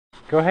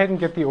go ahead and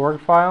get the org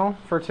file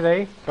for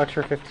today,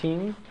 lecture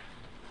 15,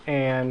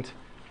 and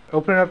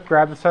open it up,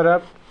 grab the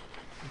setup,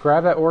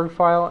 grab that org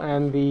file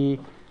and the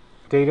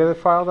data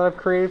file that I've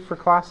created for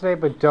class today,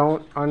 but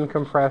don't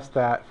uncompress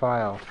that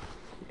file.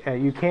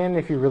 You can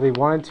if you really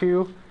wanted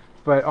to,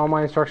 but all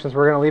my instructions,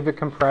 we're going to leave it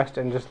compressed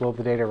and just load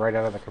the data right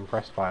out of the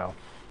compressed file.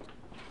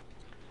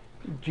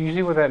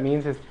 Usually what that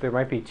means is there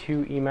might be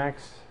two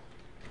Emacs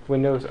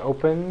windows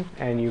open,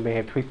 and you may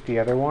have tweaked the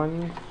other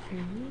one.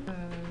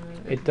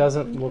 It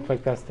doesn't look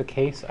like that's the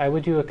case. I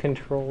would do a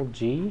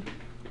Control-G,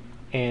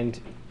 and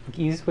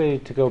the easiest way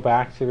to go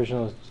back to the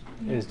original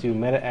is do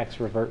meta-x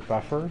revert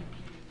buffer,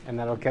 and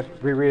that'll get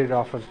reread it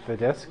off of the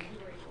disk.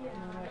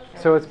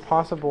 So it's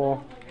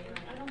possible.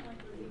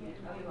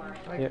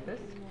 Like this?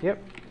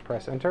 Yep.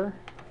 Press enter.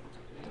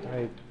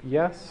 Type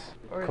yes.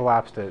 Or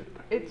collapsed it.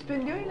 It's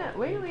been doing that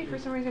lately. For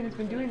some reason, it's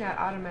been doing that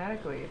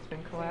automatically. It's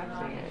been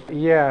collapsing it.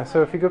 Yeah.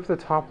 So if you go up to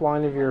the top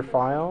line of your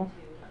file,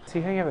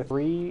 see how you have a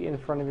 3 in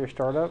front of your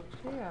startup?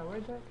 Yeah.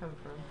 Where'd that come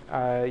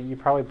from? You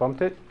probably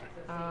bumped it.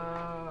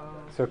 Oh.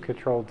 So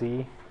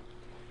Control-D.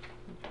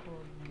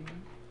 Control-D.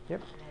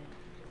 Yep.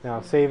 Now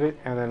save it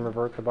and then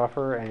revert the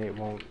buffer, and it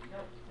won't.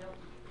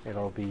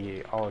 It'll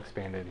be all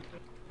expanded.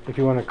 If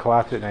you want to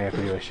collapse it, now you have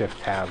to do a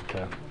Shift-Tab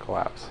to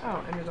collapse.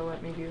 Oh, and it'll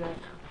let me do that.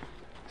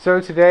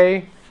 So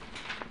today,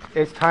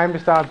 it's time to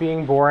stop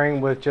being boring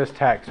with just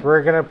text.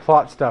 We're going to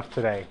plot stuff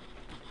today.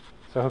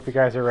 So I hope you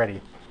guys are ready.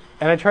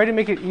 And I tried to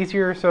make it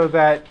easier so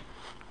that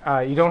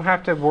you don't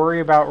have to worry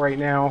about right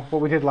now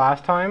what we did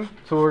last time.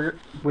 So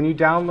when you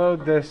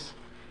download this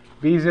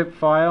bzip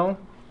file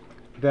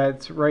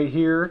that's right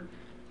here,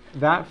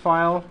 that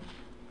file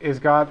has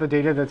got the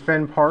data that's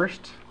been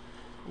parsed,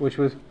 which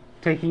was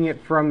taking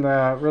it from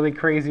the really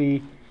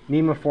crazy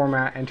NEMA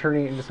format and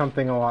turning it into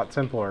something a lot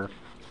simpler.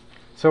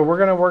 So we're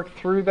going to work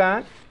through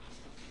that,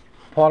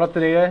 plot up the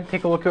data,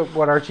 take a look at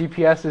what our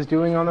GPS is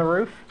doing on the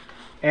roof,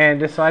 and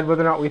decide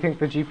whether or not we think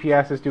the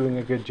GPS is doing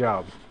a good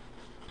job.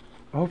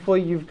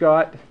 Hopefully you've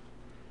got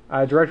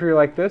a directory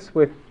like this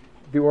with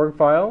the org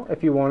file,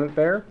 if you want it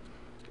there,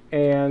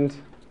 and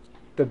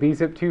the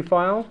bzip2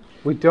 file.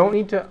 We don't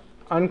need to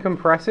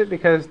uncompress it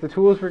because the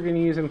tools we're going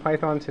to use in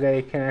Python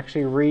today can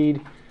actually read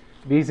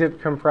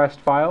bzip compressed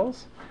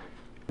files.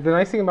 The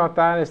nice thing about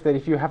that is that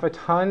if you have a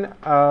ton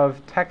of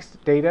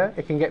text data,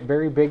 it can get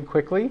very big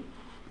quickly.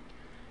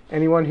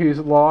 Anyone who's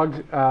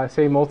logged,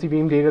 say,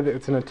 multi-beam data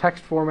that's in a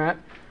text format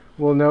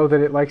will know that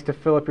it likes to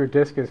fill up your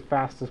disk as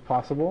fast as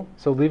possible.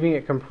 So leaving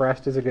it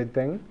compressed is a good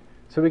thing.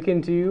 So we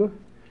can do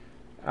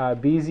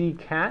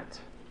bzcat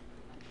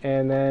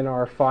and then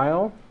our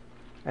file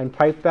and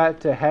pipe that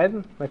to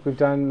head like we've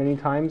done many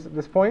times at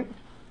this point.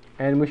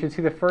 And we should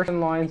see the first 10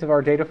 lines of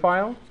our data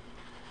file.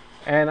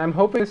 And I'm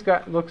hoping this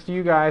looks to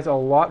you guys a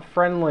lot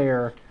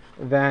friendlier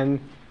than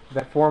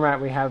that format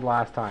we had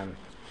last time.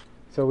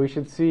 So we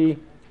should see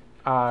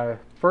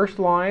first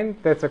line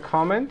that's a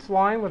comment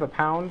line with a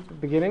pound at the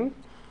beginning.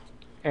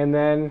 And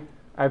then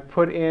I've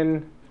put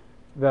in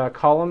the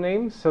column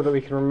names so that we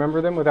can remember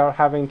them without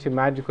having to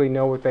magically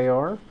know what they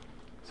are.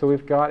 So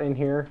we've got in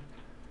here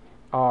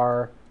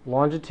our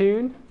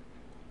longitude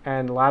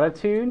and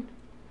latitude.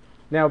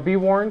 Now be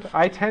warned,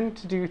 I tend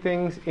to do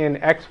things in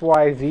X,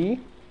 Y, Z.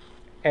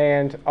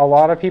 And a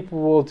lot of people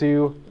will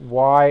do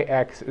Y,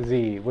 X,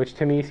 Z, which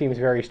to me seems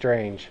very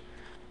strange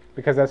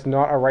because that's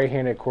not a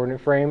right-handed coordinate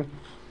frame.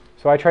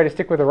 So I try to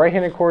stick with a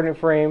right-handed coordinate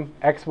frame,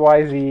 X,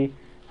 Y, Z,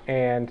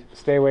 and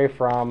stay away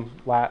from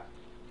lat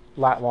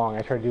long.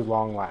 I try to do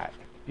long lat.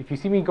 If you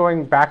see me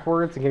going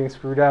backwards and getting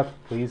screwed up,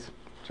 please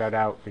shout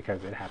out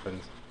because it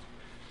happens.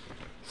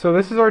 So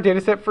this is our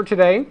data set for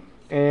today,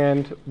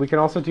 and we can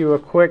also do a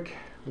quick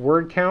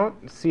word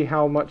count, see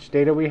how much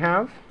data we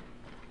have.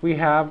 We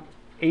have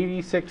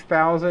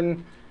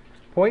 86,000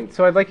 points.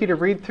 So I'd like you to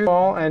read through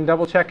all and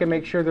double check and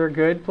make sure they're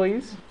good,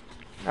 please.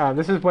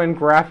 This is when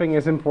graphing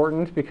is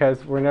important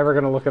because we're never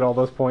going to look at all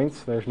those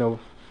points. There's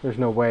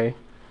no way.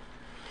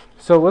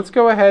 So let's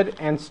go ahead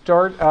and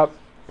start up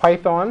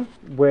Python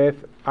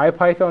with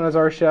IPython as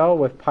our shell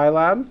with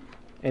pylab.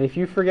 And if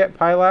you forget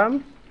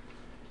pylab,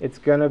 it's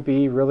going to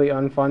be really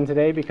unfun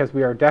today because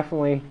we are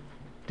definitely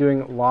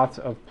doing lots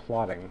of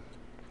plotting.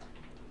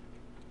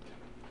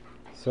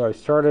 So I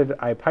started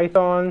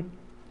IPython.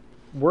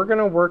 We're going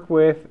to work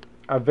with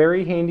a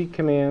very handy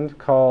command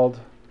called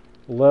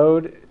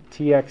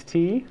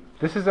loadtxt.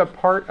 This is a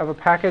part of a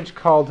package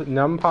called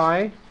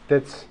numpy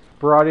that's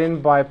brought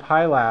in by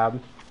pylab.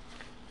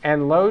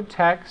 And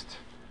loadtxt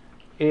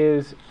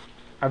is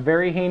a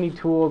very handy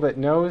tool that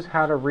knows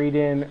how to read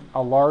in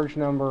a large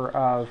number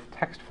of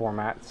text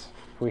formats.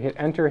 If we hit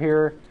enter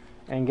here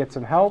and get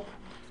some help,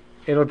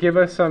 it'll give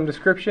us some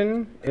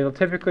description. It'll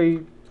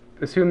typically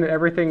assume that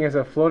everything is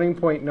a floating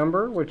point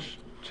number, which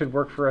should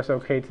work for us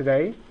okay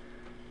today.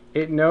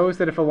 It knows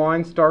that if a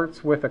line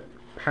starts with a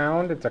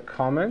pound, it's a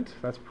comment.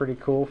 That's pretty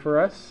cool for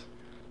us.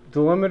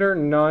 Delimiter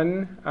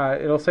none.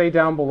 It'll say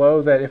down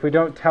below that if we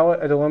don't tell it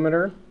a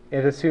delimiter,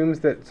 it assumes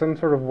that some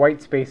sort of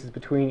white space is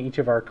between each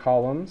of our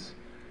columns.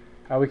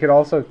 We could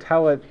also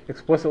tell it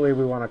explicitly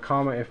we want a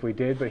comma if we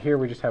did, but here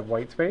we just have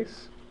white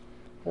space.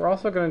 We're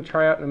also going to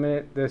try out in a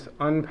minute this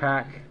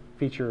unpack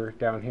feature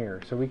down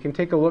here. So we can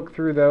take a look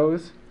through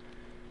those.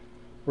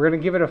 We're going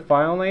to give it a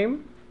file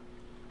name.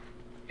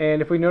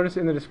 And if we notice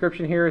in the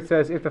description here, it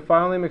says if the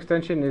file name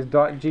extension is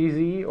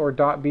 .gz or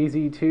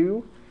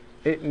 .bz2,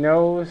 it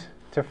knows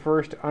to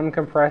first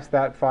uncompress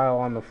that file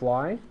on the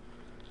fly.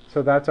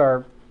 So that's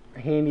our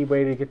handy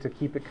way to get to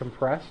keep it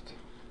compressed.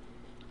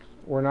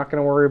 We're not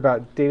going to worry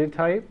about data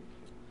type.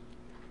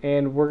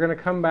 And we're going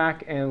to come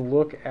back and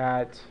look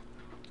at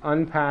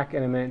unpack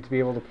in a minute to be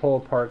able to pull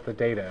apart the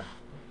data.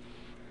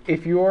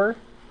 If your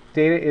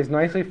data is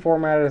nicely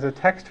formatted as a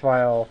text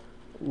file,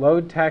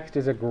 load text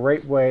is a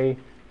great way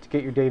to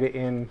get your data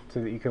in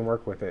so that you can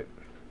work with it.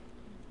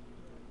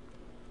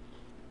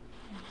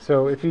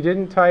 So if you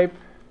didn't type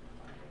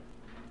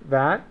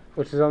that,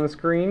 which is on the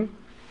screen,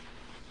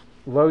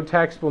 load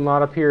text will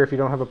not appear if you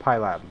don't have a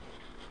PyLab.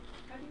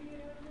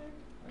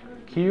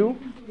 Q.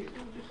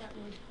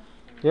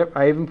 Yep,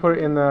 I even put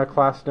it in the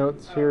class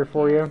notes here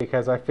for you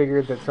because I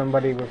figured that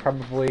somebody would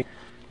probably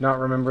not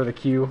remember the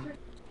Q.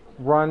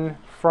 Run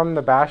from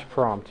the bash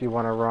prompt. You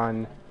want to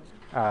run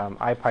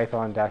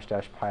ipython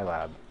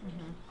 --pylab.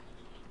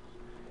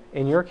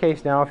 In your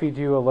case now, if you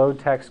do a load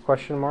text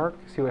question mark,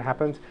 see what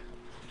happens.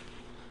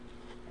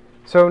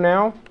 So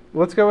now,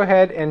 let's go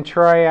ahead and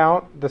try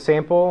out the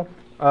sample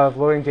of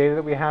loading data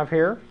that we have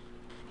here.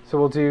 So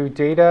we'll do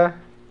data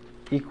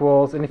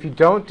equals, and if you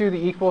don't do the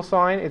equal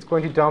sign, it's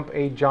going to dump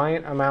a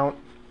giant amount,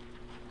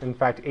 in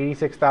fact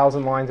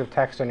 86,000 lines of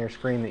text on your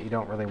screen that you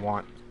don't really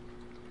want.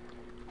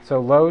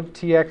 So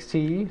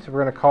loadtxt, so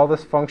we're going to call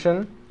this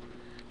function.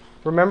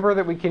 Remember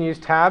that we can use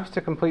tabs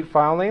to complete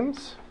file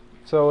names.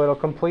 So it'll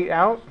complete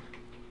out,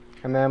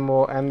 and then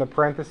we'll end the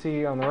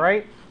parenthesis on the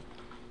right.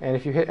 And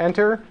if you hit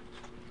enter,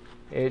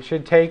 it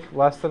should take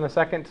less than a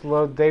second to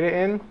load data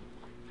in.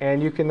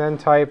 And you can then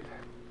type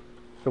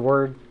the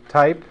word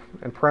type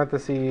and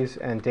parentheses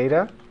and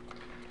data,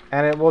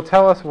 and it will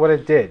tell us what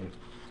it did.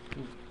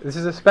 This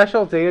is a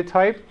special data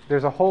type.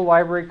 There's a whole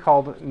library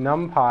called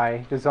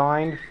numpy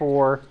designed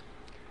for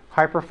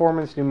high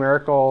performance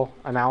numerical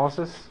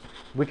analysis.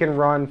 We can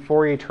run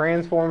Fourier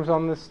transforms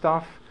on this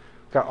stuff.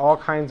 Got all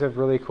kinds of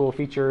really cool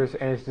features,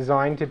 and it's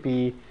designed to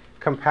be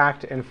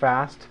compact and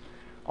fast.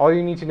 All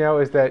you need to know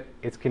is that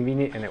it's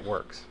convenient and it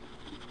works.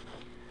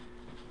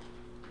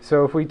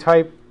 So if we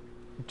type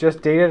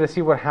just data to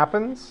see what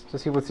happens, to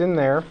see what's in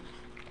there,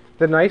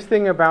 the nice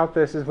thing about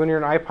this is when you're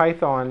in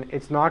IPython,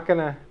 it's not going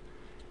to,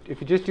 if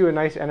you just do a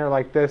nice enter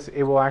like this,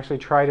 it will actually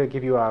try to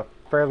give you a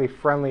fairly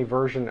friendly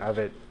version of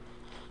it.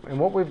 And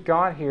what we've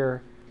got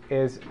here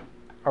is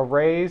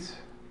arrays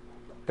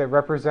that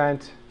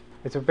represent,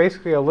 it's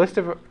basically a list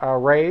of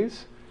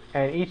arrays,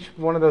 and each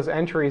one of those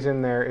entries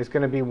in there is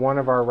going to be one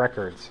of our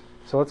records.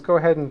 So let's go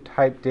ahead and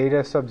type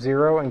data sub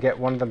 0 and get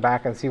one of them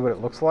back and see what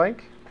it looks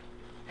like.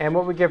 And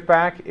what we get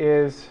back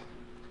is,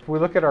 if we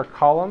look at our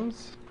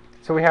columns,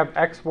 so we have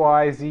X,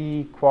 Y,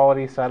 Z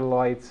quality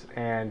satellites,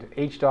 and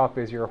HDOP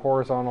is your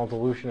horizontal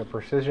dilution of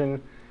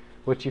precision,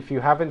 which if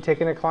you haven't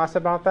taken a class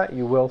about that,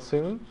 you will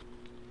soon.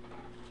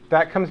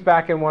 That comes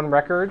back in one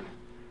record.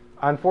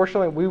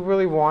 Unfortunately, we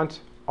really want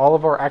all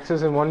of our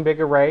X's in one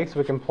big array so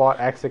we can plot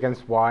X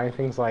against Y and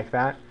things like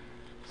that.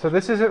 So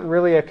this isn't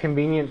really a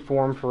convenient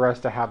form for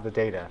us to have the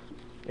data.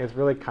 It's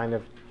really kind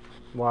of,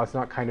 well, it's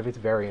not kind of, it's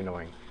very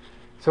annoying.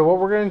 So what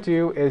we're going to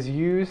do is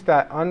use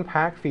that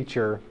unpack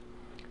feature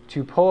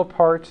to pull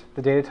apart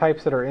the data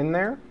types that are in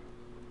there.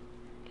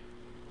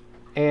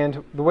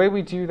 And the way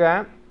we do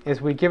that is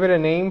we give it a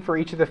name for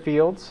each of the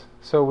fields.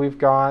 So we've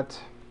got,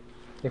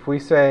 if we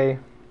say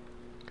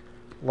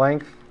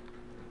length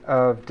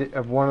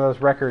of one of those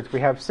records,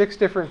 we have 6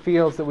 different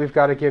fields that we've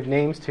got to give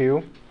names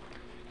to.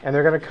 And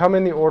they're going to come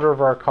in the order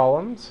of our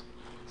columns.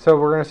 So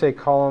we're going to say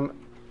column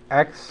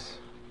X,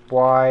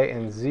 Y,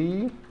 and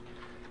Z.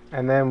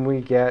 And then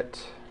we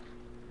get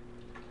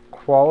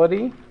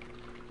quality,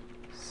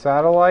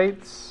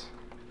 satellites,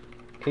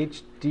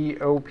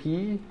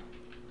 HDOP,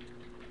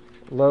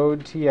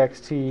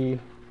 loadtxt,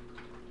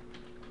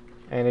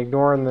 and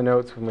ignoring the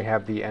notes when we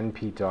have the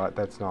np dot.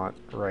 That's not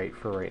right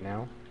for right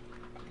now.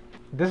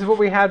 This is what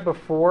we had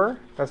before.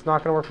 That's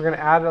not going to work. We're going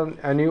to add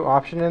a new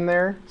option in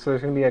there. So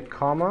there's going to be a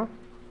comma,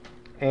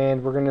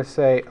 and we're going to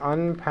say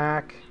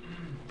unpack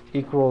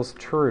equals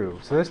true.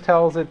 So this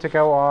tells it to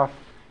go off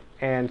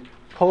and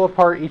pull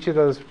apart each of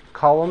those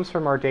columns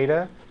from our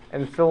data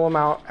and fill them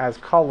out as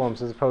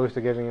columns as opposed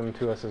to giving them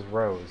to us as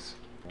rows.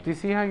 Do you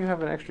see how you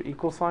have an extra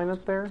equal sign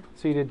up there?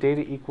 So you did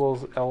data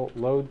equals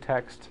load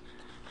text.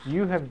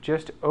 You have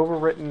just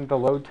overwritten the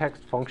load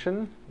text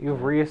function.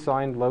 You've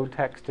reassigned load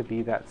text to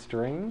be that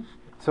string.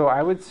 So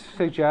I would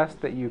suggest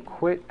that you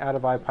quit out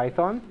of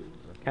IPython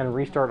and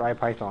restart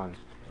IPython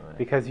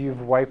because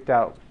you've wiped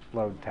out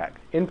load text.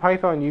 In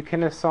Python, you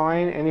can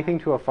assign anything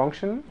to a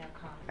function,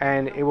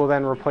 and it will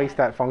then replace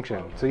that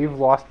function. So you've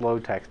lost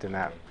load text in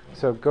that.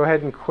 So go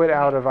ahead and quit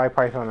out of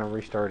IPython and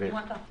restart it.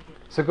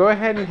 So go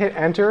ahead and hit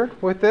enter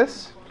with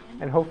this,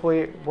 and hopefully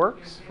it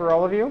works for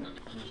all of you.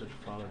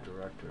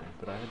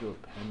 but I had to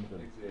append the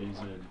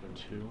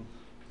bz2.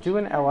 Do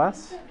an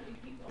ls,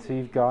 so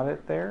you've got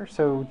it there.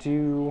 So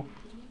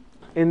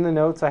in the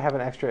notes I have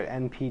an extra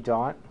np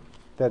dot.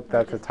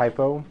 That's a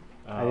typo.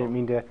 I didn't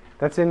mean to.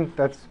 That's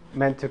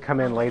meant to come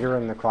in later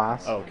in the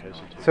class. Oh, okay.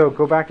 So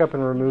go back up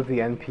and remove the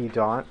np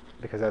dot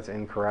because that's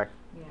incorrect,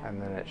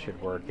 and then it should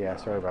work. Yeah,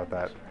 sorry about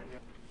that.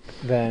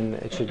 Then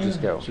it should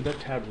just go. So that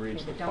tab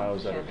reads the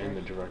files that are in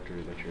the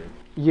directory that you're...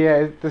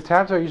 Yeah, the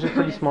tabs are usually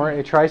pretty smart.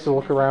 It tries to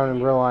look around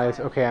and realize,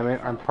 okay,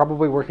 I'm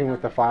probably working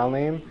with the file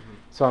name,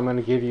 so I'm going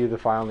to give you the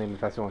file name if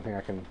that's the only thing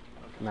I can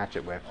match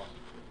it with.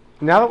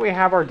 Now that we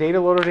have our data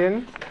loaded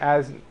in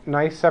as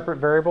nice separate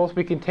variables,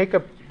 we can take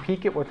a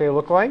peek at what they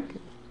look like.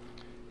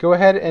 Go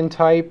ahead and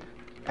type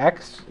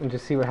x and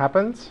just see what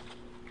happens.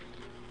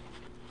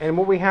 And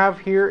what we have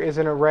here is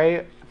an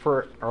array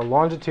for our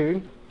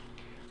longitude.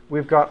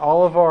 We've got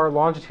all of our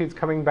longitudes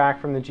coming back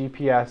from the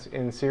GPS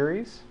in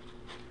series.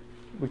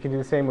 We can do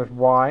the same with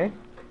y,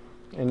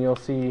 and you'll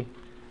see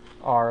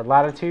our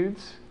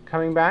latitudes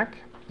coming back.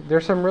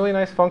 There's some really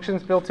nice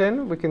functions built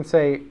in. We can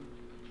say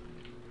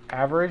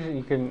average,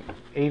 you can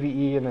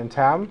AVE and then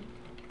tab.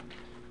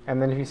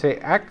 And then if you say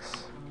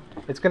x,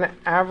 it's going to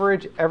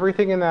average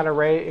everything in that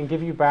array and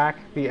give you back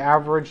the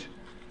average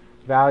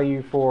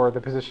value for the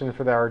position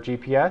for our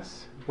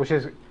GPS, which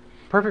is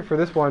perfect for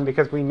this one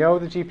because we know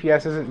the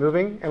GPS isn't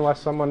moving unless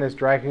someone is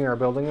dragging our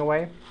building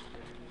away.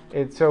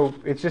 So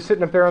it's just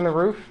sitting up there on the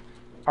roof.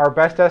 Our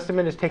best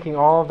estimate is taking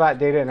all of that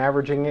data and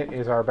averaging it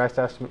is our best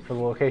estimate for the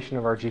location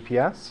of our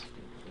GPS.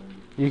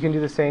 You can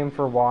do the same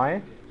for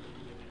Y.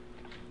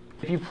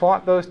 If you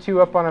plot those two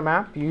up on a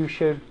map, you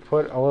should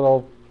put a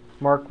little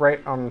mark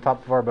right on the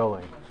top of our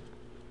building.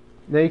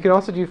 Now you can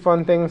also do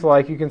fun things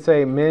like you can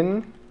say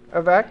min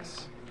of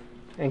x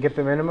and get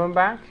the minimum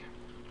back.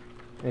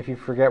 And if you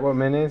forget what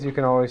min is, you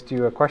can always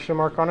do a question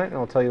mark on it, and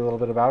I'll tell you a little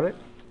bit about it.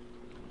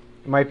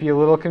 It might be a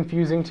little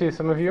confusing to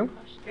some of you.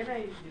 Can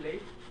I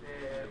delete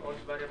the old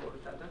variable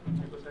data?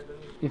 Because I don't...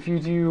 If you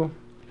do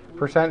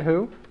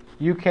 %who,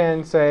 you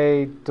can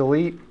say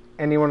delete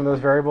any one of those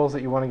variables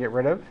that you want to get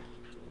rid of.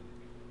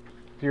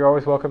 You're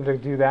always welcome to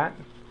do that.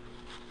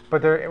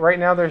 But right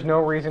now, there's no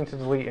reason to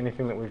delete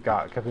anything that we've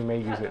got because we may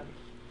use it.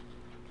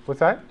 What's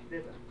that?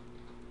 Data.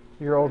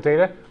 Your old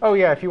data? Oh,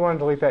 yeah, if you want to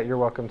delete that, you're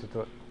welcome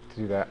to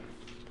do that.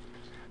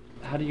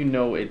 How do you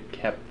know it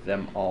kept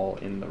them all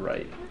in the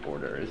right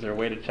order? Is there a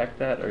way to check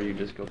that, or you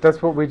just go...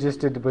 That's what we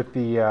just did with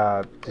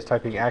the just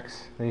typing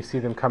x, and you see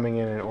them coming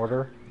in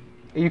order.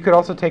 You could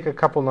also take a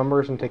couple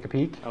numbers and take a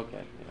peek. Okay.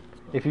 Yeah.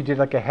 If you did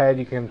like a head,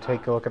 you can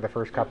take a look at the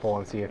first couple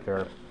and see if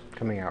they're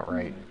coming out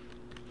right.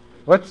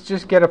 Let's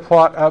just get a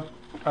plot up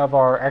of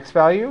our x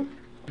value.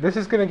 This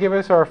is going to give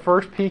us our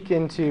first peek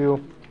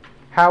into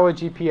how a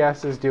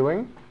GPS is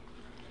doing.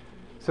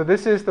 So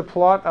this is the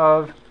plot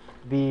of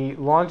the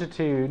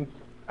longitude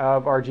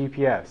of our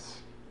GPS.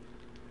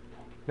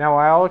 Now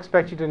I'll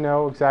expect you to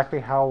know exactly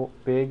how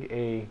big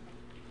a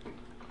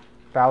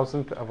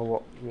thousandth of a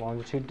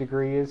longitude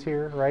degree is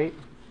here, right?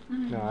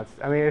 Mm-hmm. No,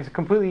 it's a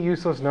completely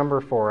useless number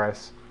for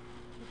us.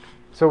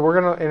 So we're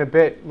going to, in a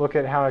bit, look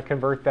at how to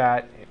convert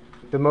that,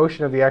 the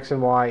motion of the x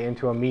and y,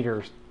 into a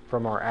meters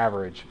from our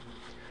average.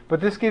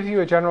 But this gives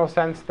you a general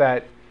sense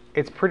that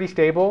it's pretty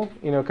stable,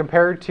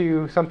 compared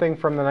to something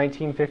from the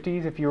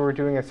 1950s. If you were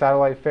doing a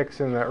satellite fix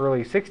in the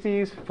early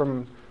 60s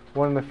from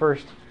one of the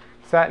first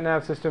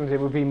sat-nav systems, it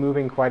would be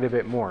moving quite a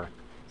bit more.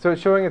 So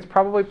it's showing it's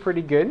probably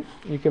pretty good.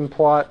 You can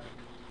plot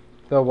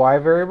the y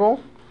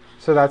variable.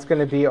 So that's going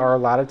to be our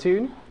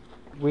latitude.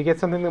 We get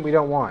something that we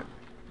don't want.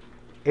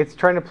 It's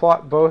trying to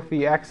plot both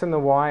the x and the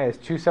y as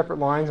two separate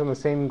lines on the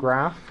same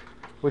graph,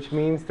 which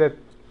means that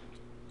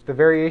the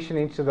variation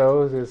in each of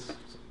those is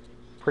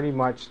pretty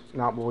much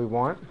not what we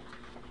want.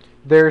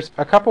 There's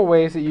a couple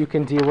ways that you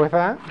can deal with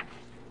that.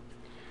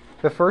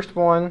 The first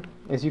one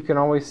is you can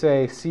always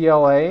say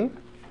CLA,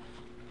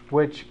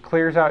 which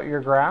clears out your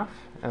graph.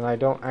 And I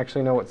don't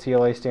actually know what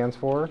CLA stands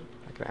for.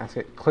 I can ask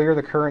it, clear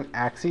the current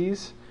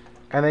axes.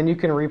 And then you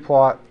can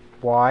replot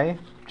y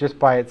just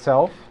by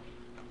itself.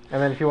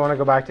 And then if you want to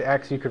go back to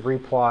x, you could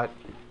replot.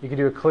 You could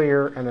do a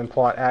clear and then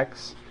plot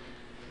x.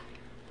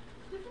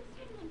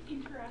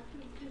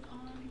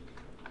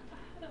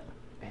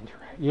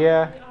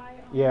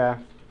 Yeah.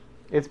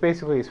 It's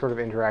basically sort of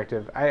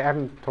interactive. I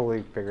haven't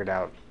totally figured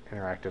out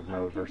interactive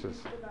mode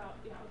versus...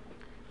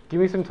 Give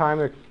me some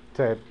time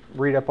to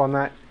read up on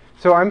that.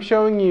 So I'm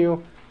showing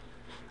you,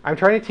 I'm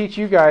trying to teach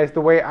you guys the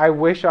way I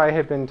wish I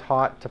had been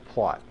taught to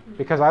plot.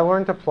 Because I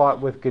learned to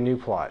plot with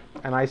GNU-plot.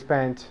 And I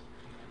spent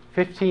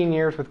 15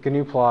 years with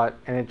GNU-plot,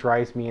 and it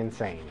drives me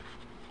insane.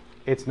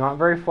 It's not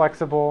very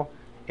flexible.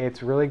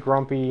 It's really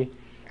grumpy.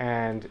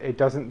 And it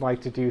doesn't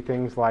like to do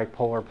things like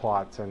polar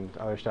plots and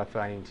other stuff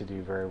that I need to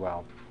do very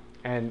well.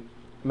 And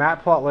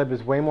matplotlib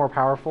is way more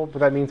powerful, but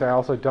that means I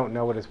also don't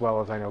know it as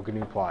well as I know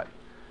GNU-plot.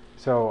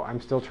 So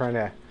I'm still trying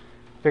to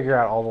figure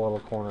out all the little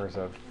corners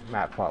of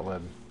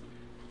matplotlib.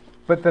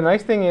 But the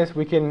nice thing is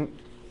we can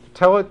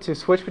tell it to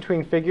switch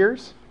between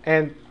figures.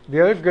 And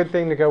the other good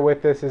thing to go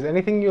with this is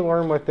anything you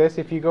learn with this,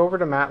 if you go over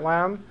to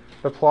MATLAB,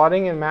 the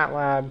plotting in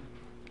MATLAB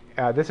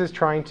This is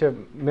trying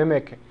to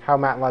mimic how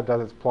MATLAB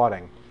does its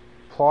plotting.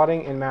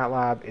 Plotting in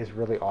MATLAB is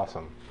really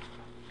awesome.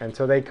 And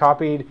so they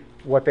copied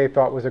what they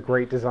thought was a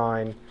great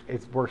design.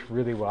 It works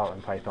really well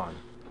in Python.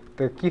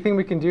 The key thing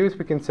we can do is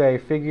we can say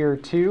figure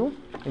 2,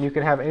 and you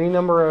can have any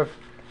number of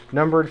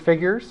numbered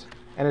figures,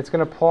 and it's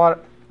going to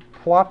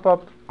plop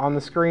up on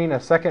the screen a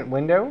second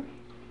window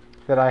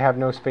that I have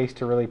no space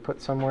to really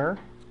put somewhere.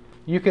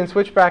 You can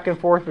switch back and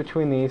forth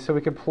between these, so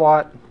we could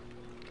plot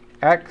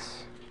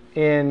x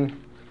in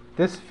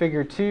this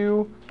figure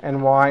 2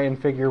 and y in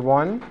figure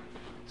 1.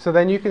 So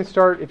then you can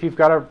start, if you've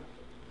got a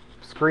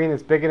screen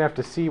that's big enough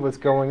to see what's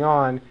going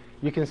on,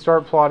 you can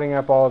start plotting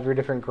up all of your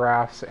different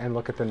graphs and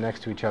look at them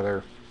next to each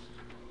other.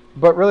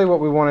 But really what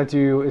we want to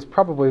do is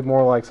probably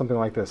more like something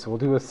like this. So we'll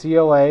do a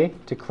CLA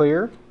to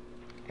clear,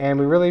 and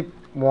we really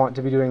want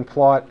to be doing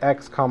plot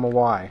x comma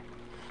y.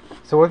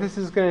 So what this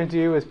is going to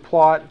do is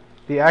plot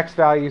the x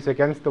values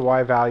against the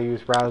y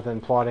values rather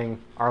than plotting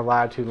our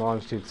latitude and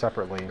longitude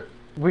separately.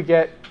 We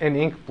get an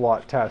ink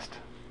blot test.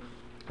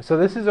 So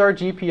this is our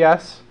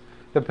GPS,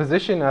 the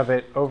position of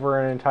it over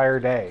an entire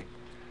day.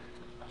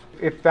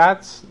 If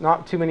that's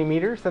not too many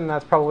meters, then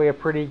that's probably a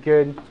pretty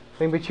good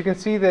thing. But you can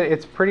see that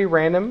it's pretty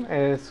random,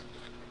 and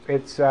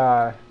it's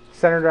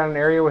centered on an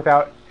area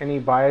without any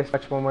bias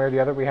much one way or the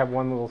other. We have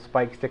one little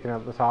spike sticking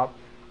out the top.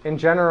 In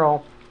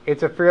general,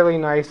 it's a fairly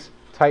nice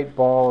tight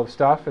ball of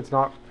stuff. It's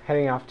not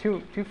heading off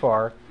too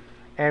far,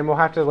 and we'll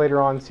have to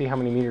later on see how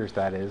many meters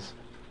that is.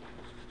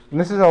 And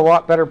this is a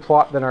lot better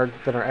plot than our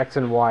x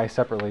and y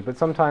separately, but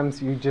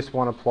sometimes you just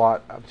want to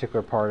plot a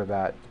particular part of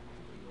that.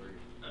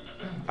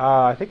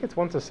 I think it's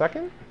once a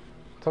second?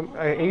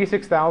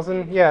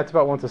 86,000? Yeah, it's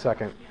about once a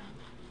second.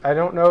 I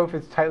don't know if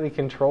it's tightly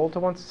controlled to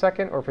once a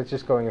second or if it's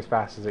just going as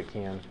fast as it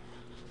can.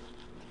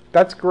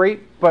 That's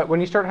great, but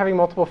when you start having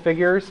multiple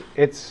figures,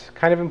 it's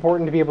kind of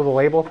important to be able to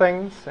label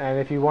things. And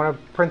if you want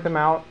to print them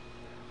out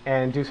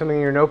and do something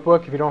in your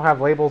notebook, if you don't have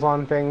labels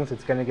on things,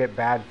 it's going to get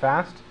bad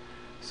fast.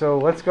 So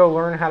let's go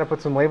learn how to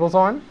put some labels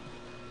on.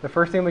 The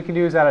first thing we can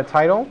do is add a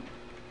title.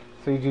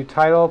 So you do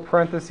title,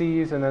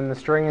 parentheses, and then the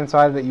string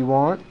inside that you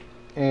want.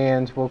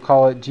 And we'll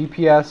call it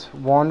GPS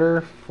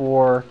wander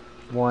for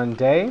 1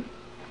 day.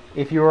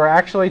 If you were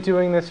actually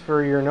doing this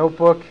for your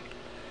notebook,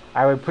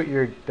 I would put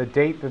the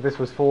date that this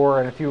was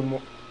for and a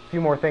few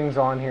more things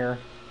on here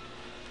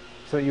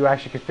so that you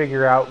actually could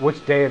figure out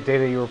which day of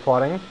data you were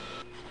plotting.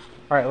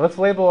 All right, let's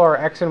label our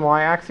x and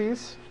y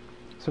axes.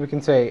 So we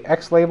can say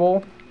x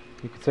label,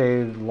 you could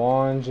say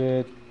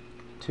longitude,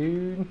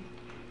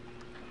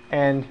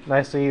 and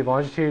nicely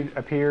longitude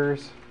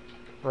appears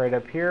right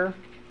up here.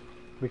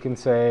 We can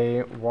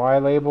say y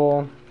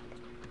label,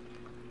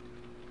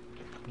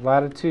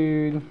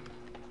 latitude,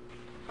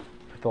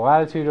 put the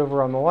latitude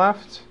over on the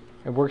left.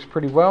 It works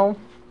pretty well.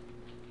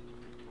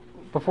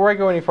 Before I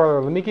go any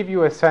farther, let me give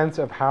you a sense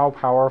of how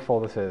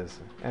powerful this is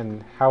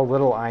and how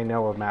little I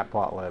know of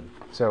matplotlib.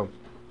 So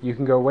you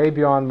can go way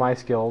beyond my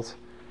skills.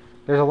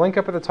 There's a link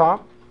up at the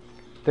top.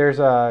 There's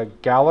a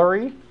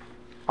gallery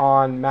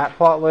on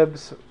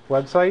matplotlib's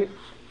website.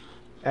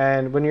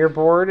 And when you're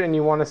bored and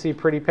you want to see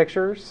pretty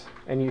pictures,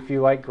 and if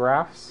you like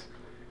graphs,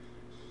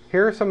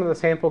 here are some of the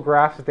sample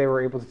graphs that they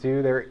were able to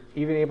do. They're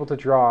even able to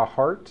draw a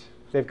heart.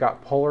 They've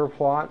got polar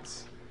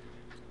plots.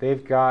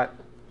 They've got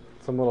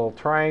some little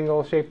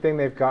triangle shaped thing.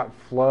 They've got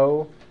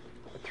flow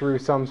through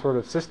some sort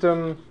of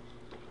system.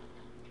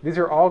 These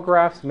are all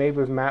graphs made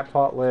with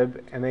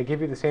matplotlib, and they give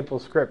you the sample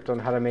script on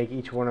how to make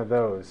each one of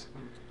those.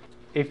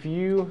 If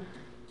you're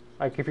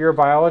a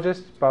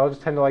biologist,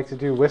 biologists tend to like to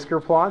do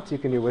whisker plots. You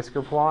can do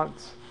whisker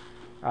plots.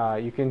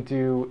 You can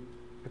do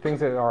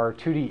things that are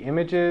 2D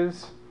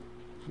images.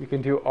 You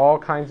can do all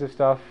kinds of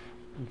stuff.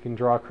 You can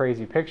draw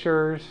crazy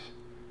pictures.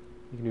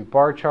 You can do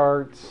bar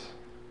charts.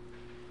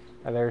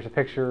 And there's a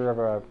picture of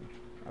a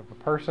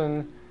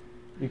person.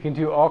 You can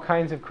do all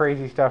kinds of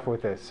crazy stuff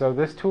with this. So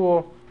this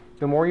tool,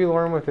 the more you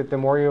learn with it, the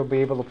more you'll be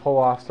able to pull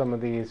off some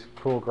of these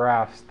cool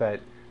graphs that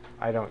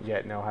I don't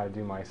yet know how to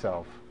do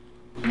myself.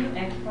 Can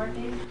you export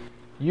these?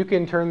 You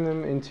can turn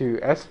them into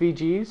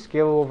SVGs,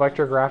 scalable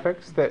vector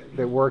graphics,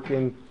 that work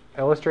in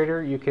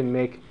Illustrator. You can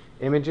make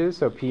images,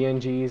 so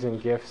PNGs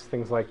and GIFs,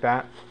 things like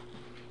that.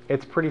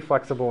 It's pretty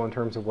flexible in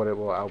terms of what it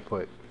will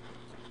output.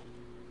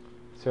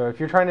 So if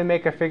you're trying to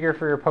make a figure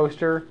for your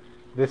poster,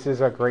 this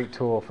is a great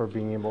tool for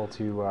being able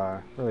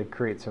to really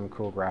create some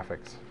cool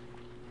graphics.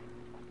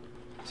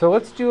 So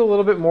let's do a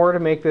little bit more to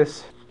make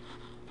this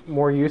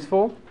more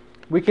useful.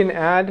 We can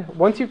add,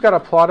 once you've got a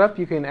plot up,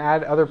 you can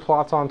add other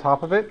plots on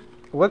top of it.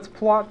 Let's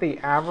plot the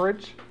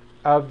average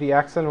of the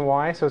x and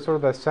y, so sort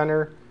of the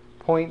center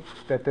point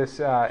that this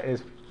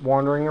is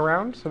wandering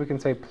around. So we can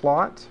say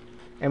plot,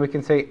 and we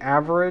can say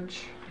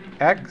average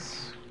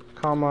x,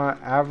 comma,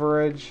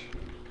 average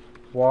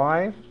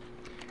y.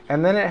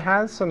 And then it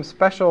has some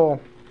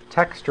special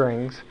text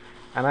strings,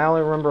 and I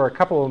only remember a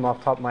couple of them off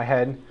the top of my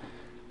head.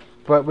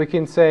 But we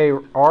can say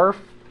R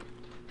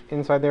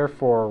inside there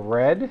for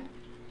red,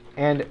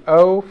 and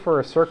O for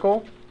a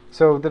circle.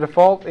 So the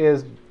default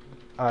is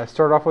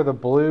start off with a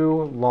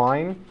blue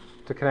line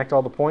to connect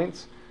all the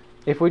points.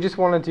 If we just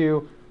want to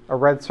do a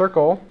red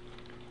circle,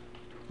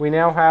 we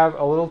now have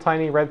a little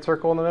tiny red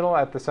circle in the middle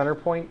at the center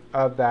point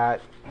of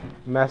that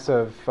mess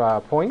of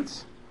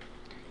points.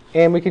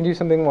 And we can do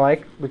something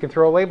like, we can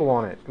throw a label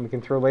on it. And we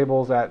can throw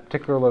labels at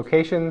particular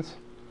locations.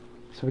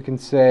 So we can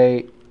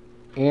say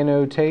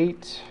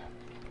annotate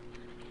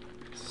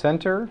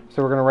center.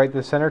 So we're going to write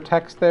the center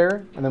text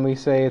there. And then we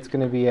say it's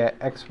going to be at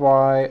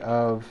xy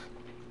of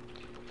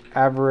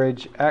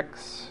average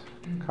x,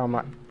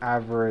 comma,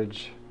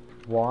 average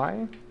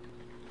y.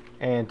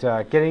 And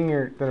getting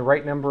the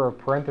right number of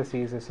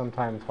parentheses is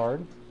sometimes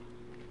hard.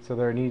 So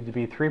there need to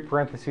be 3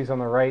 parentheses on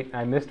the right.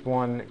 I missed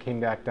one, it came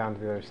back down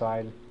to the other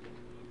side.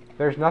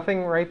 There's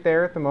nothing right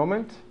there at the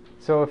moment.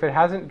 So if it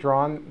hasn't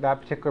drawn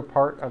that particular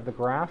part of the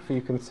graph,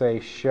 you can say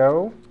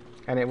show,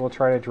 and it will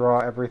try to draw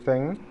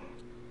everything.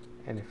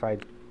 And if I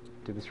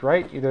do this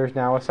right, there's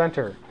now a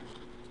center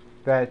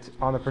that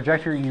on the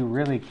projector you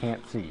really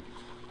can't see.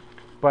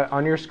 But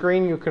on your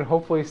screen you can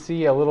hopefully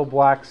see a little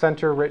black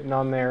center written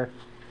on there.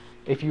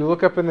 If you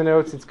look up in the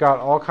notes, it's got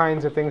all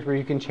kinds of things where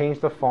you can change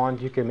the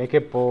font, you can make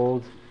it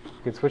bold,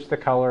 you can switch the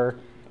color,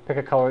 pick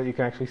a color that you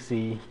can actually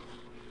see.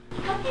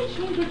 How can you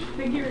change which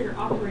figure you're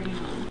operating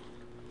on?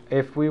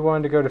 If we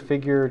wanted to go to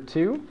figure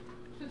 2,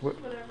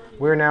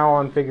 we're now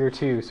on figure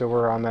 2, so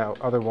we're on that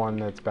other one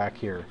that's back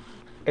here.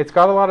 It's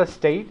got a lot of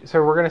state,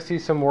 so we're going to see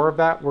some more of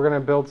that. We're going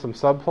to build some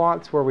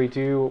subplots where we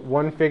do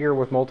one figure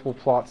with multiple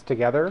plots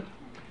together.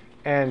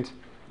 And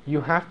you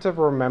have to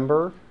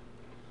remember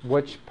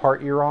which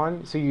part you're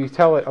on. So you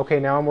tell it, okay,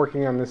 now I'm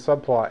working on this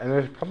subplot. And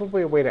there's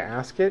probably a way to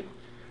ask it,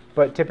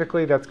 but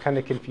typically that's kind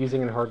of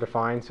confusing and hard to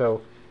find.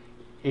 So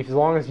as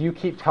long as you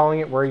keep telling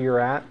it where you're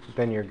at,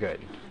 then you're good.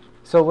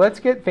 So let's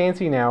get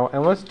fancy now,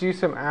 and let's do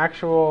some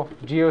actual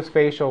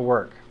geospatial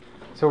work.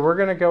 So we're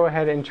going to go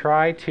ahead and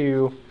try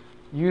to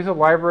use a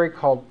library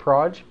called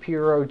proj,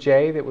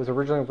 P-R-O-J, that was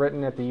originally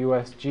written at the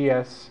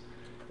USGS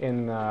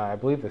in, I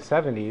believe, the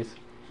 70s.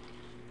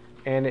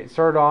 And it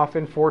started off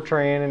in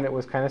Fortran, and it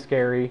was kind of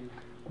scary.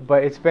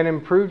 But it's been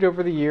improved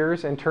over the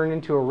years and turned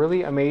into a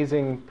really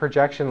amazing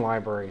projection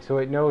library. So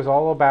it knows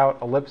all about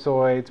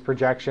ellipsoids,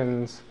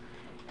 projections,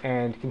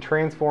 and can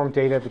transform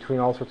data between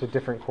all sorts of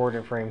different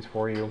coordinate frames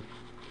for you.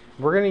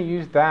 We're going to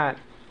use that.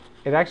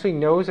 It actually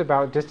knows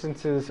about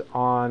distances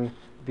on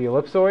the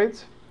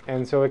ellipsoids,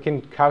 and so it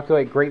can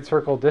calculate great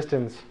circle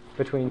distance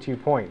between 2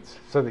 points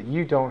so that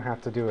you don't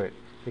have to do it,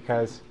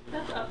 because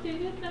That's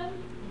updated then,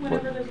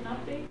 whenever there's an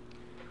update?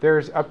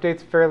 There's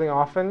updates fairly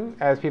often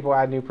as people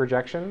add new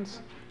projections,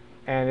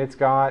 and it's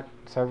got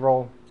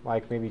several,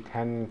 like maybe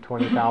 10,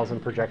 20,000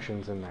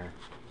 projections in there.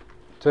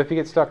 So if you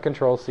get stuck,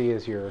 Control-C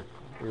is your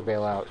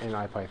bailout in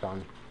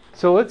IPython.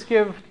 So let's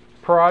give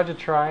proj a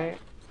try,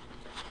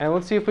 and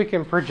let's see if we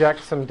can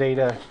project some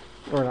data,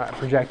 or not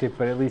project it,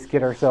 but at least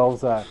get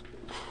ourselves a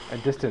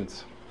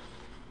distance.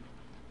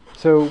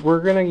 So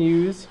we're going to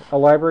use a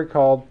library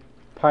called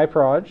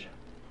pyproj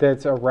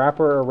that's a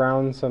wrapper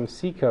around some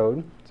C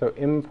code. So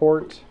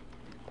import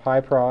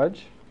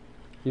pyproj.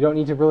 You don't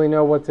need to really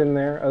know what's in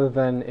there other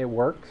than it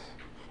works.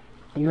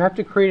 You have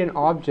to create an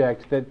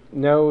object that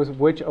knows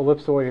which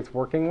ellipsoid it's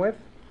working with.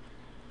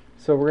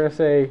 So we're going to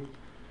say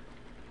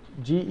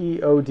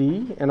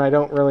Geod, and I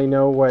don't really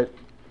know what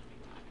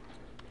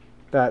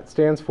that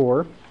stands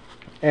for.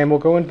 And we'll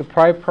go into the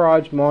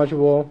pyproj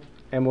module,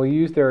 and we'll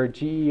use their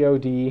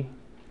Geod.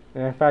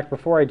 And in fact,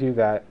 before I do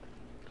that,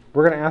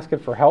 we're going to ask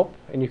it for help,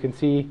 and you can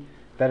see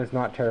that is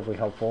not terribly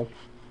helpful.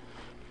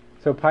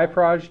 So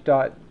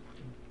pyproj.geod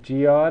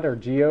or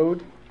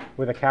geode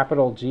with a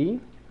capital G,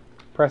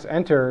 press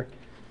enter,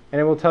 and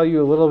it will tell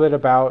you a little bit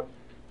about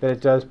that it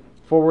does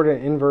forward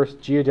and inverse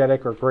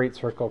geodetic or great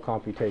circle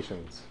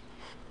computations.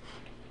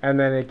 And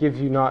then it gives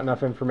you not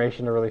enough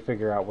information to really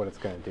figure out what it's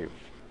going to do.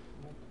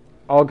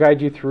 I'll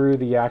guide you through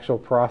the actual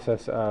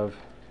process of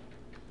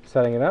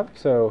setting it up.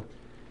 So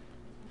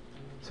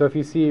if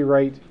you see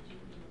right,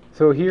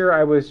 so here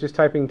I was just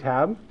typing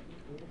tab.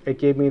 It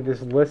gave me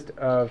this list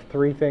of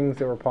 3 things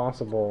that were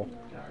possible,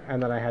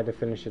 and then I had to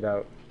finish it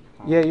out.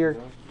 Yeah,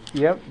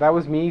 yep, that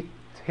was me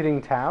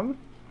hitting tab.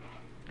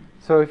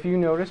 So if you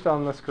noticed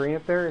on the screen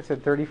up there, it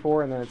said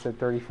 34, and then it said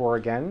 34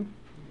 again.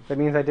 That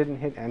means I didn't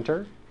hit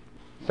enter.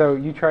 So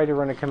you tried to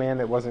run a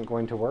command that wasn't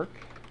going to work.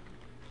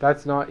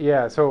 That's not,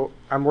 yeah, so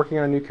I'm working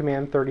on a new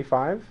command,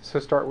 35, so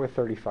start with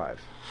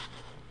 35,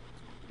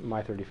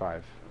 my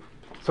 35.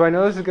 So I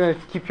know this is going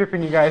to keep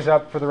tripping you guys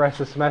up for the rest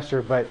of the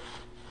semester, but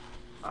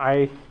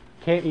I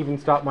can't even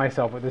stop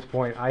myself at this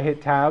point. I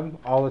hit tab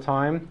all the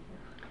time,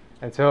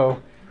 and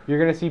so you're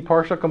going to see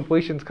partial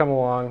completions come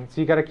along.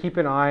 So you got to keep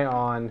an eye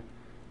on.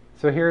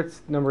 So here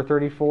it's number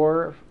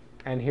 34,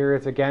 and here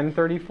it's again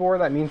 34.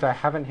 That means I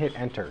haven't hit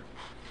enter.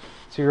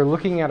 So you're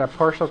looking at a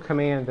partial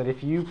command that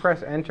if you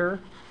press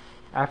enter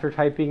after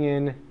typing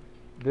in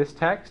this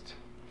text,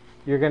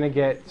 you're going to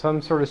get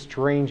some sort of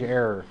strange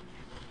error.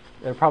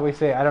 It'll probably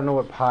say, I don't know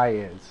what pi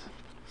is.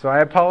 So I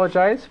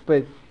apologize,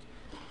 but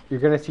you're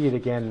going to see it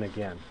again and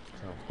again.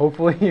 So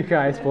hopefully you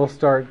guys will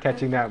start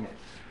catching that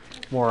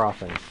more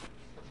often.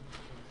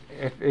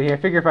 I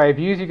figure if I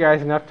abuse you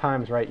guys enough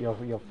times, right,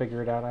 you'll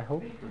figure it out, I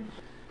hope.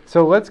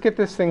 So let's get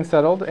this thing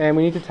settled, and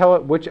we need to tell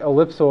it which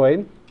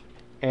ellipsoid,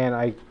 and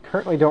I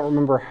currently don't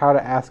remember how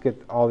to ask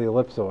it all the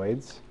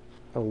ellipsoids.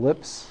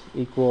 Ellipse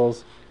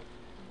equals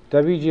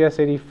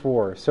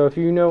WGS84. So if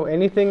you know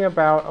anything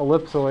about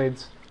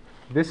ellipsoids,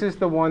 this is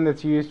the one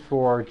that's used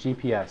for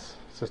GPS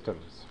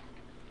systems.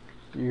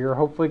 You're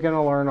hopefully going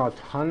to learn a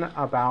ton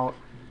about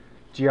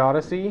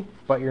geodesy,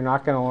 but you're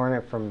not going to learn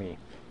it from me.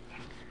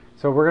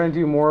 So we're going to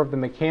do more of the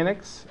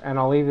mechanics, and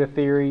I'll leave the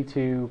theory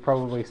to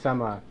probably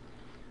Sema,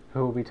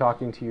 who will be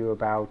talking to you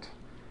about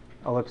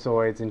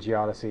ellipsoids and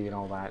geodesy and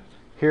all that.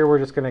 Here we're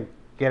just going to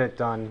get it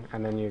done,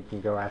 and then you can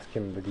go ask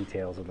him the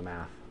details of the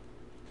math.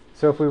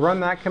 So if we run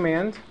that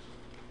command,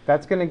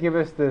 that's going to give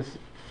us this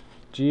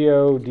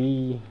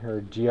Geod, or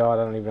Geod,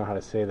 I don't even know how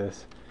to say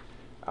this,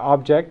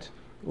 object.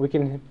 We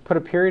can put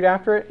a period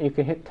after it, and you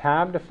can hit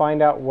tab to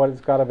find out what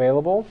it's got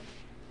available.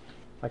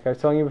 Like I was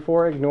telling you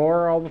before,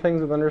 ignore all the things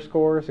with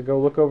underscores, so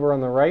go look over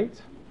on the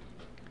right.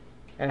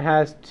 And it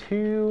has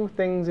two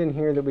things in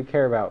here that we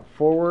care about,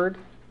 forward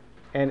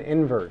and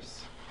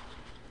inverse.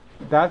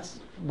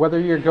 That's whether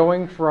you're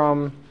going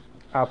from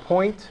a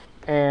point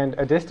and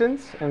a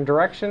distance and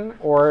direction,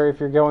 or if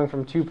you're going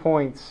from 2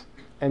 points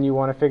and you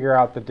want to figure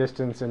out the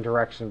distance and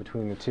direction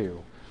between the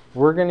two.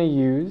 We're going to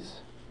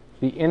use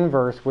the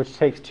inverse, which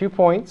takes 2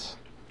 points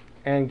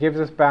and gives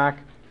us back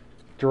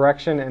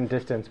direction and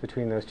distance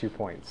between those 2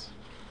 points.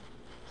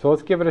 So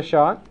let's give it a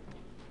shot.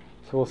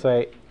 So we'll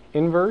say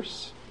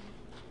inverse.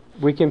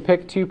 We can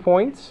pick 2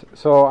 points.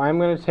 So I'm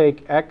going to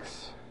take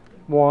x1,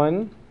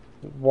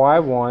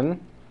 y1,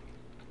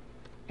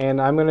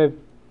 and I'm going to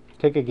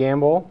take a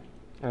gamble.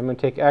 I'm going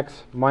to take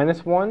x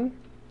minus 1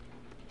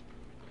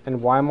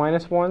 and y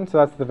minus 1. So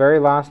that's the very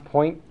last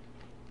point.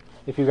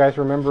 If you guys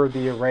remember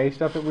the array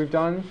stuff that we've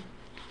done,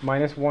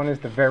 minus 1 is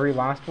the very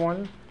last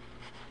one.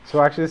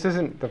 So actually this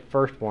isn't the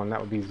first one. That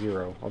would be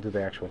 0. I'll do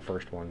the actual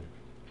first one.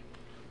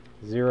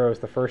 0 is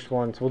the first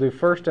one. So we'll do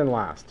first and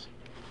last.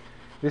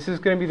 This is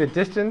going to be the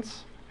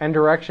distance and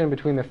direction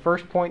between the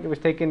first point that was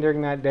taken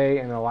during that day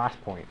and the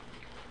last point.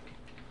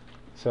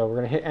 So we're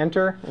going to hit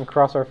enter and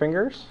cross our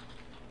fingers.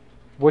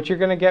 What you're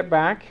going to get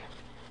back,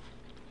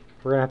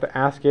 we're going to have to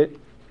ask it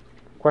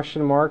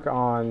question mark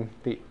on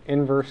the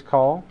inverse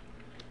call.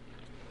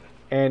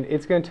 And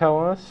it's going to tell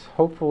us,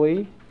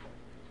 hopefully,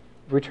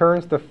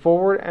 returns the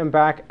forward and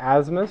back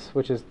azimuth,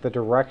 which is the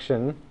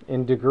direction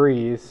in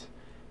degrees,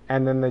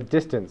 and then the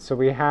distance. So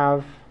we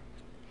have,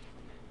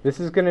 this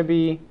is going to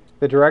be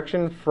the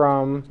direction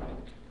from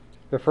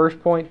the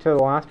first point to the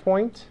last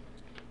point.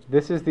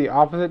 This is the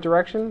opposite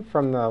direction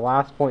from the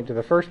last point to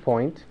the first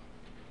point.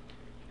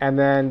 And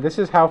then this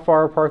is how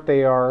far apart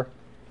they are,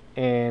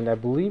 and I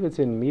believe it's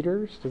in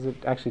meters. Does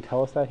it actually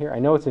tell us that here? I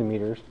know it's in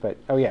meters, but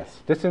oh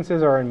yes,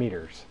 distances are in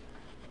meters.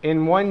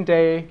 In one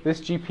day,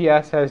 this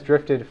GPS has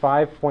drifted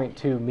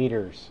 5.2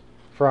 meters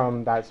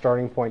from that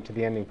starting point to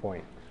the ending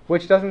point,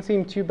 which doesn't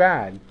seem too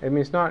bad. I mean,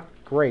 it's not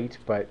great,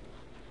 but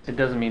It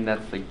doesn't mean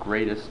that's the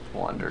greatest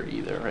wander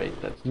either, right?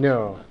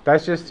 no,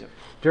 that's just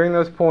during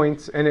those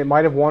points, and it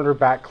might have wandered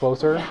back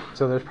closer,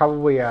 so there's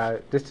probably a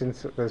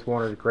distance that's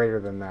wandered greater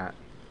than that.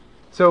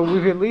 So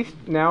we've at least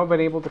now been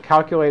able to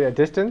calculate a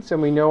distance,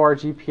 and we know our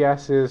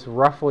GPS is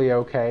roughly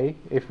okay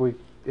if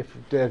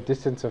the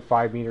distance of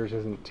 5 meters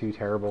isn't too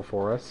terrible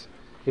for us.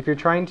 If you're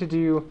trying to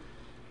do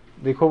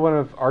the equivalent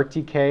of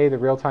RTK, the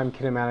real-time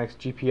kinematics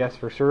GPS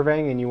for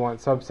surveying, and you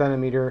want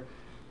sub-centimeter,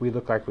 we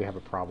look like we have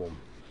a problem.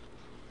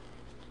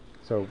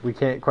 So we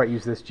can't quite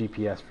use this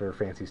GPS for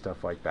fancy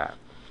stuff like that.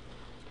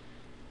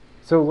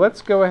 So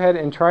let's go ahead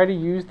and try to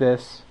use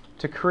this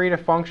to create a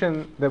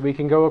function that we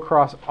can go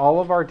across all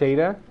of our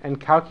data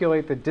and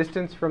calculate the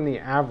distance from the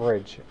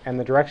average and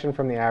the direction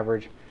from the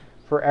average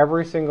for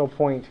every single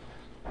point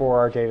for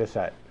our data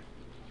set.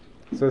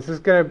 So this is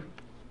going to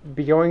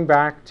be going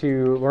back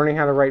to learning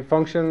how to write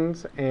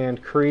functions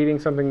and creating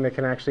something that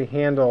can actually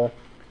handle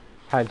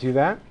how to do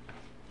that.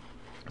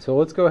 So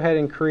let's go ahead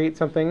and create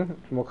something, and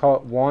we'll call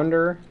it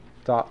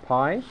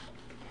wander.py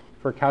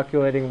for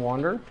calculating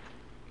wander.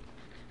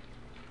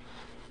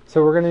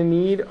 So we're going to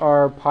need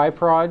our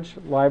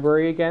pyproj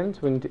library again,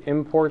 so we need to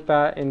import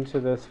that into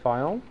this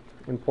file.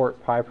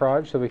 Import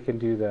pyproj so we can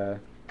do the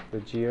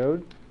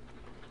geode.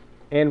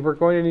 And we're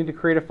going to need to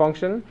create a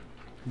function,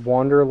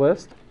 wander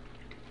list.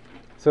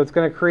 So it's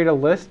going to create a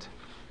list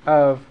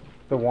of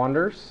the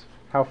wanders,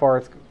 how far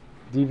it's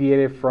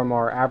deviated from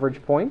our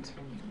average point.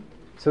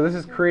 So this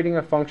is creating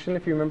a function.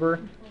 If you remember,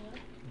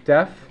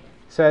 def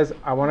says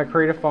I want to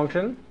create a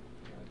function.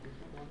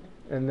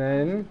 And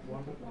then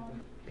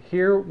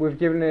here we've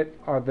given it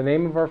the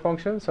name of our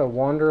function, so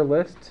wander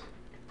list.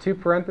 2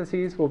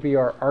 parentheses will be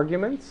our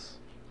arguments,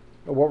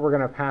 what we're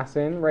going to pass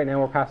in. Right now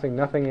we're passing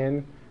nothing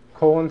in.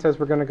 Colon says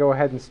we're going to go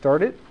ahead and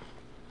start it.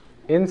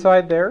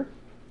 Inside there,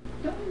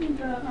 Don't we need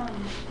the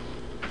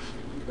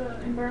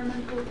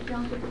environmental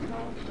junk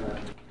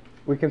itself?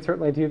 we can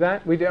certainly do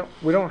that. We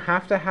don't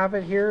have to have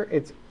it here.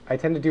 I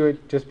tend to do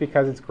it just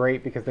because it's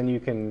great, because then you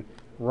can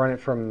run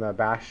it from the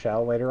bash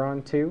shell later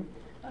on too.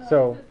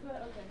 So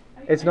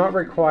Okay. it's not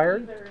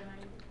required.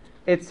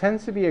 It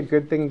tends to be a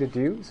good thing to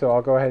do, so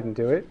I'll go ahead and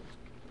do it.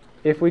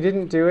 If we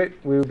didn't do it,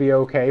 we would be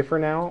okay for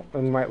now,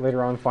 and we might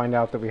later on find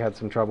out that we had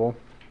some trouble.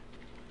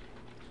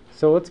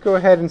 So let's go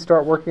ahead and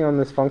start working on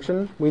this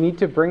function. We need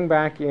to bring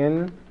back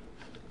in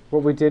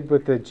what we did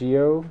with the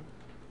Geod.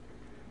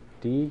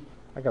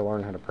 I gotta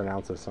learn how to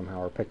pronounce this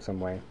somehow or pick some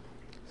way.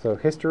 So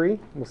history,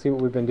 we'll see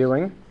what we've been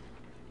doing.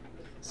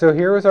 So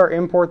here was our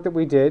import that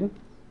we did.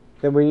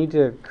 Then we need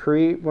to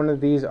create one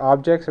of these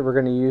objects that we're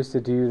going to use to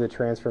do the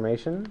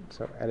transformation.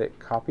 So edit,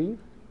 copy,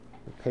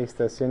 and paste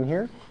this in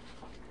here.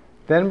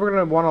 Then we're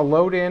going to want to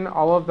load in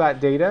all of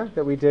that data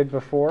that we did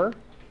before.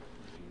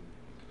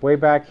 Way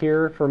back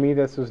here, for me,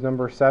 this was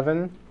number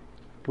 7.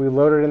 We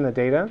loaded in the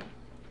data.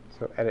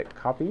 So edit,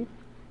 copy,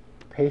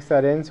 paste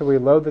that in. So we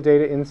load the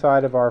data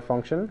inside of our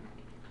function.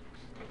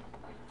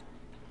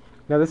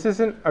 Now this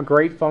isn't a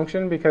great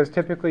function because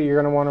typically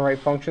you're going to want to write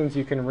functions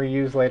you can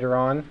reuse later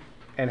on.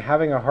 And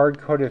having a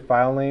hard-coded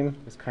file name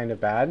is kind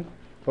of bad,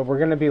 but we're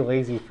going to be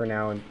lazy for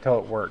now until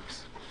it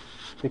works,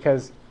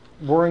 because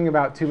worrying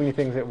about too many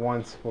things at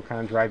once will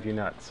kind of drive you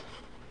nuts.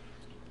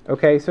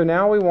 Okay, so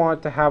now we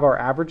want to have our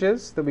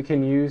averages that we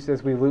can use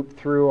as we loop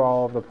through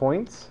all of the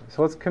points.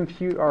 So let's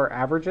compute our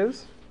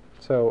averages.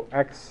 So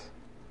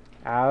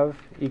x_av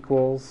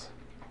equals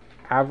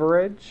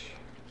average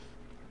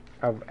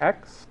of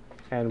x,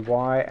 and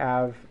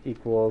y_av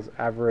equals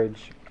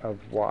average of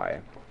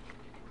y.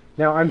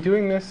 Now I'm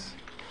doing this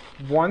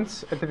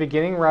once at the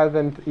beginning rather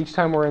than each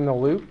time we're in the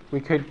loop. We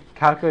could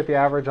calculate the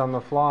average on the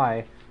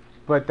fly,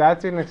 but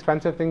that's an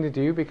expensive thing to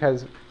do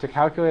because to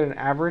calculate an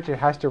average, it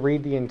has to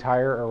read the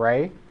entire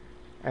array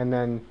and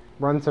then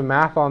run some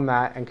math on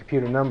that and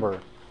compute a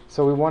number.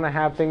 So we want to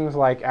have things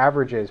like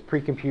averages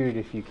pre-computed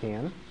if you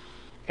can.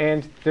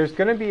 And there's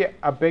going to be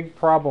a big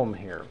problem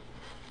here.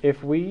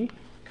 If we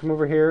come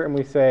over here and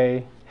we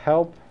say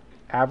help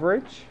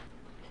average,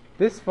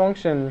 this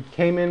function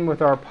came in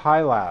with our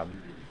pylab.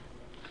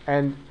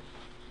 And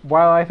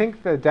while I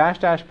think the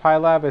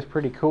 --pylab is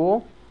pretty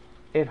cool,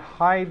 it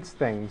hides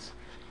things.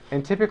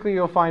 And typically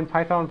you'll find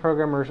Python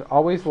programmers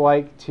always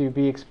like to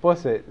be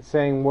explicit,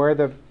 saying where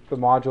the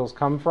modules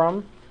come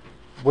from,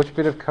 which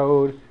bit of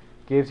code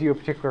gives you a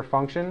particular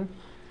function.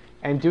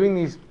 And doing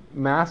these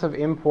massive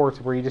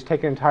imports where you just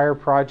take an entire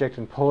project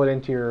and pull it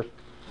into your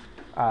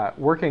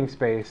working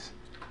space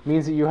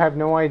means that you have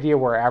no idea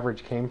where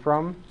average came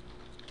from.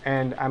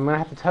 And I'm going to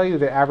have to tell you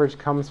that average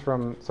comes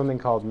from something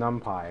called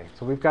numpy.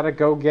 So we've got to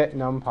go get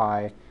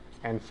numpy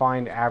and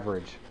find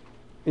average.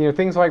 You know,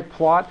 things like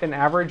plot and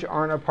average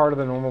aren't a part of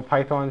the normal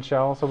Python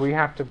shell, so we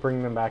have to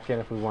bring them back in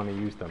if we want to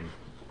use them.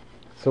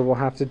 So we'll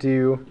have to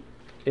do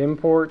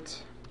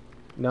import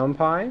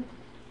numpy.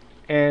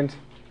 And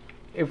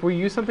if we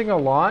use something a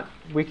lot,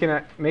 we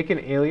can make an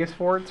alias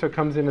for it so it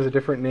comes in as a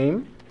different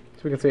name.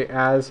 So we can say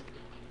as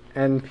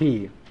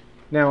np.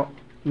 Now,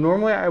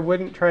 normally I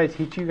wouldn't try to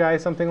teach you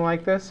guys something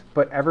like this,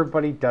 but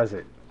everybody does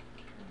it.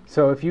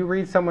 So if you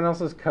read someone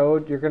else's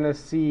code, you're going to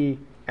see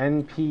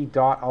np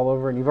dot all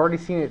over, and you've already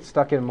seen it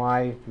stuck in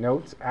my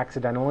notes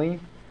accidentally.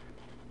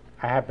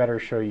 I had better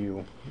show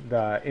you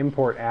the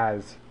import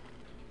as.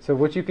 So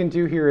what you can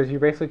do here is you're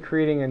basically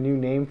creating a new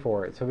name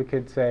for it. So we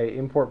could say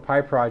import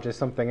pyproj as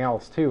something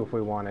else too if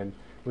we wanted.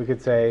 We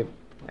could say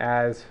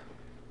as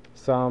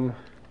some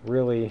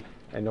really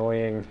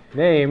annoying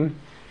name,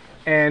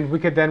 and we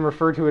could then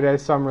refer to it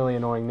as some really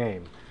annoying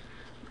name.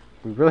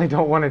 We really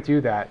don't want to do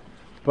that,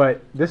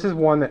 but this is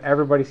one that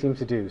everybody seems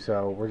to do,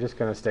 so we're just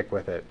going to stick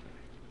with it.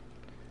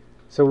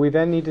 So we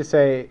then need to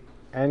say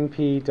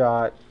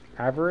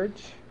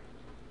np.average,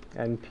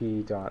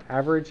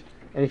 np.average,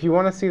 and if you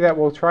want to see that,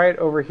 we'll try it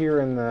over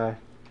here in the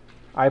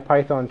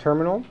IPython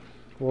terminal.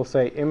 We'll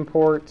say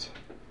import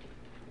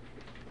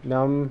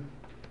numpy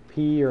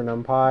or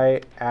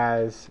numpy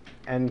as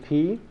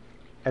np,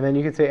 and then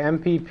you can say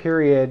np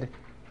period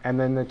and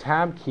then the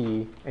tab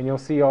key, and you'll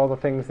see all the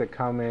things that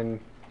come in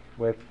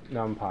with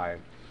numpy.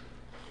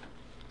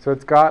 So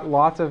it's got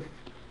lots of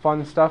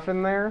fun stuff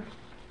in there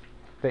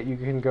that you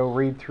can go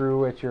read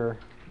through at your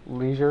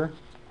leisure,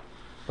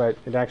 but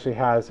it actually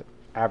has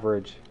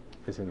average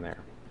is in there.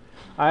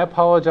 I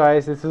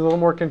apologize, this is a little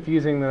more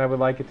confusing than I would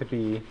like it to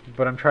be,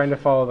 but I'm trying to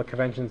follow the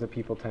conventions that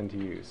people tend to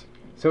use.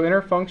 So in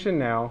our function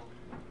now,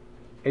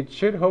 it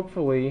should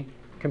hopefully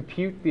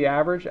compute the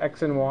average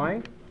x and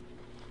y.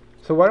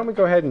 So why don't we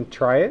go ahead and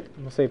try it.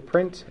 We'll say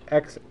print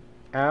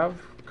x_av,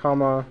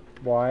 comma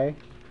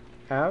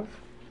y_av,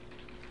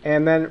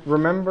 and then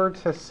remember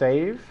to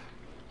save.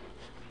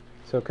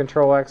 So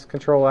Control X,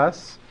 Control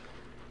S.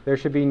 There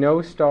should be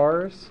no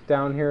stars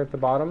down here at the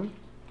bottom.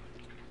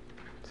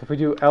 So if we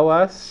do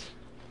ls,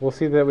 we'll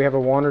see that we have a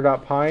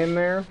wander.py in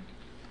there.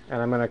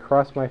 And I'm going to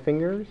cross my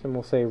fingers, and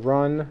we'll say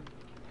run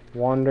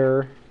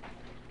wander.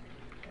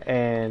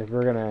 And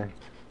we're going to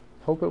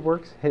hope it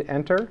works. Hit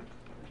enter.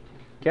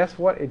 Guess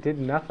what? It did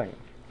nothing.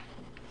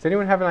 Does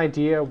anyone have an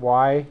idea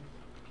why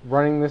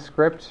running this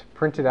script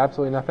printed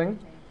absolutely nothing?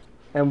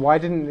 And why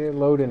didn't it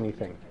load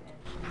anything?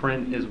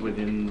 Print is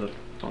within the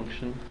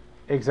function.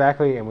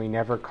 Exactly, and we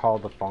never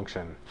called the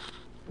function.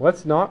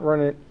 Let's not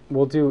run it.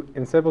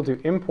 Instead we'll do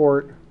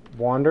import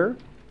wander,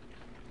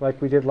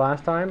 like we did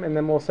last time, and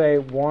then we'll say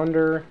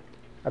wander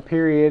a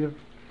period.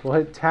 We'll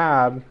hit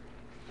tab,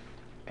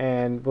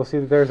 and we'll see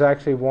that there's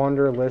actually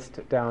wander list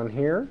down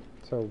here.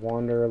 So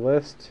wander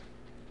list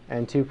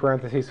and 2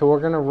 parentheses. So we're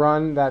going to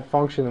run that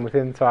function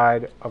within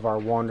inside of our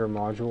wander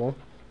module.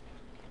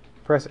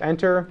 Press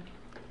enter,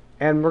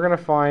 and we're going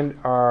to find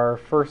our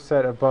first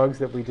set of bugs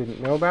that we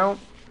didn't know about.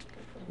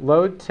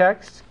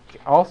 Loadtxt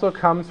also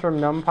comes from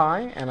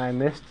numpy, and I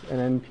missed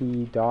an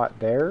np dot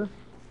there.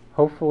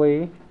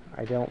 Hopefully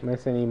I don't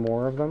miss any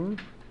more of them.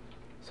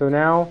 So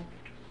now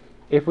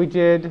if we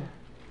did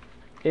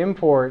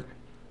import,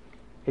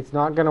 it's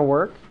not going to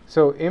work.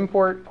 So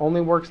import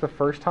only works the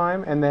first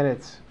time, and then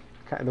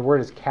the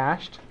word is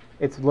cached.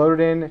 It's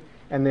loaded in,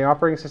 and the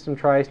operating system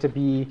tries to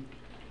be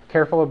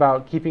careful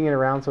about keeping it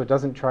around so it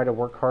doesn't try to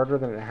work harder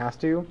than it has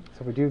to.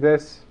 So if we do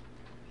this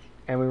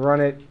and we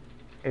run it,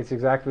 it's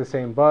exactly the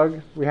same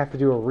bug. We have to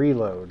do a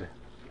reload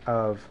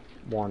of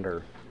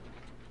wander.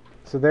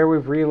 So there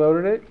we've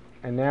reloaded it,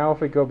 and now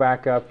if we go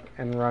back up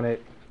and run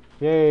it,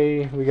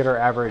 yay, we get our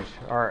average,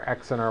 our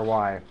x and our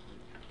y.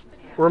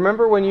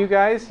 Remember, when you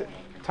guys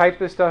type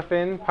this stuff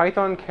in,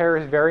 Python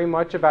cares very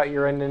much about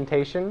your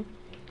indentation.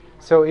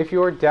 So if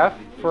your def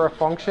for a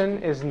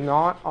function is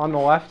not on the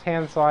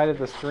left-hand side of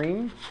the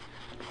screen,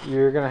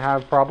 you're going to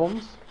have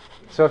problems.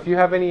 So if you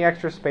have any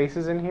extra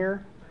spaces in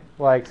here,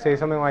 like say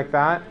something like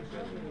that,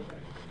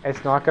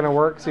 it's not going to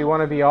work. So you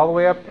want to be all the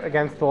way up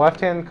against the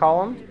left-hand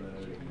column.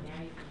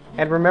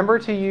 And remember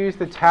to use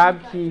the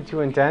tab key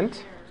to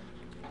indent.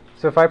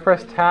 So if I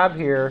press tab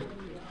here,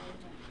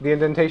 the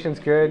indentation's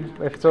good.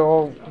 If it's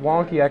all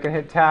wonky, I can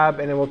hit tab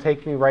and it will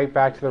take me right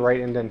back to the right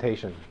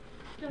indentation.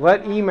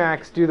 Let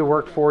Emacs do the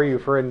work for you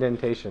for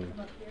indentation.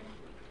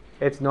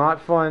 It's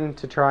not fun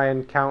to try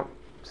and count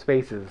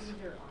spaces.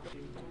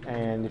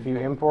 And if you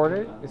import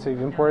it, so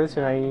you've imported,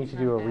 so now you need to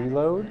do a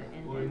reload.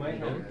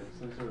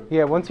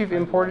 Yeah, once you've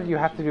imported, you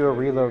have to do a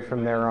reload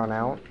from there on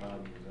out.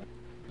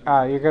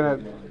 You're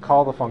going to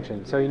call the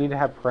function, so you need to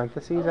have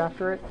parentheses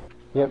after it.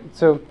 Yep,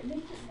 so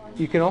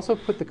you can also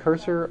put the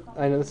cursor,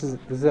 I know this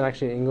is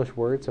actually an English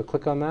word, so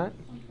click on that.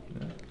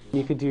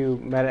 You could do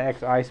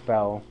meta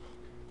spell,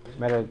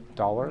 meta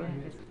 $,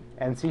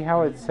 and see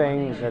how it's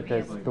saying that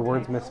the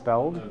word's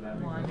misspelled.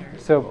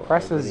 So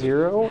press a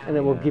 0 and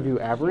it will give you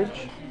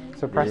average.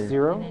 So press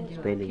 0.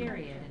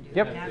 Yep,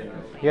 you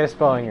get a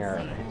spelling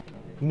error.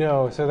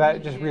 No, so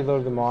that just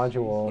reloaded the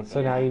module.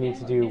 So now you need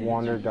to do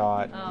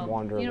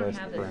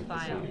wander.wanderList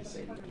parentheses.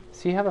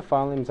 See how the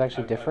file name is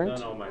actually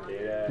different?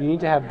 You need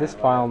to have this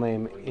file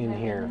name in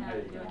here.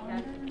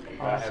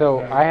 So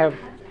I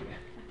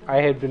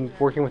had been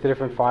working with a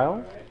different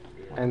file,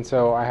 and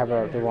so I have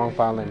the wrong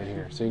file name in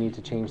here. So you need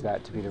to change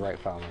that to be the right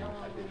file name.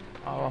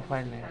 Oh, I'll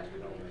find that.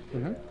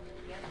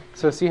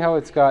 So see how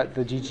it's got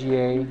the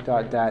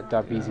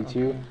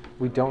gga.dat.bz2?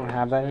 We don't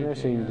have that in there,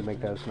 so you need to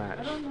make those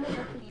match.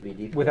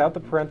 Without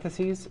the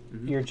parentheses,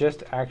 you're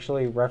just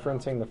actually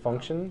referencing the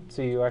function,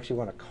 so you actually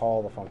want to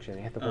call the function.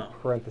 You have to put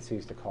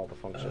parentheses to call the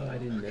function. I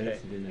didn't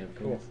notice it didn't have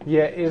parentheses.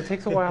 Yeah, it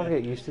takes a while to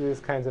get used to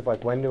these kinds of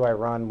like, when do I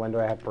run, when do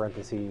I have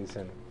parentheses,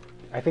 and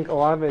I think a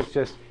lot of it is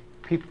just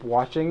keep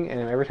watching, and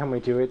every time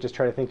we do it, just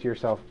try to think to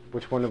yourself,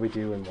 which one do we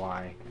do and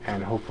why?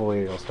 And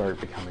hopefully it'll start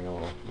becoming a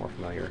little more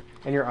familiar.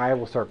 And your eye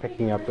will start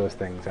picking up those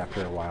things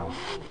after a while.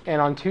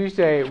 And on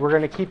Tuesday, we're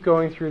going to keep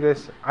going through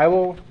this. I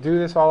will do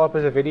this all up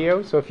as a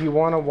video, so if you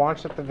want to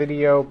watch the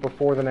video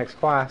before the next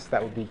class,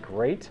 that would be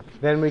great.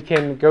 Then we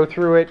can go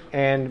through it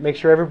and make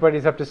sure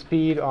everybody's up to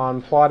speed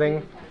on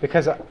plotting,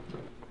 because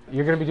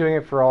you're going to be doing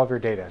it for all of your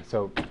data.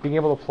 So being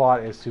able to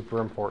plot is super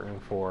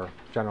important for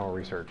general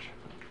research.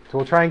 So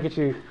we'll try and get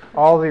you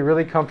all to be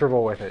really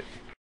comfortable with it.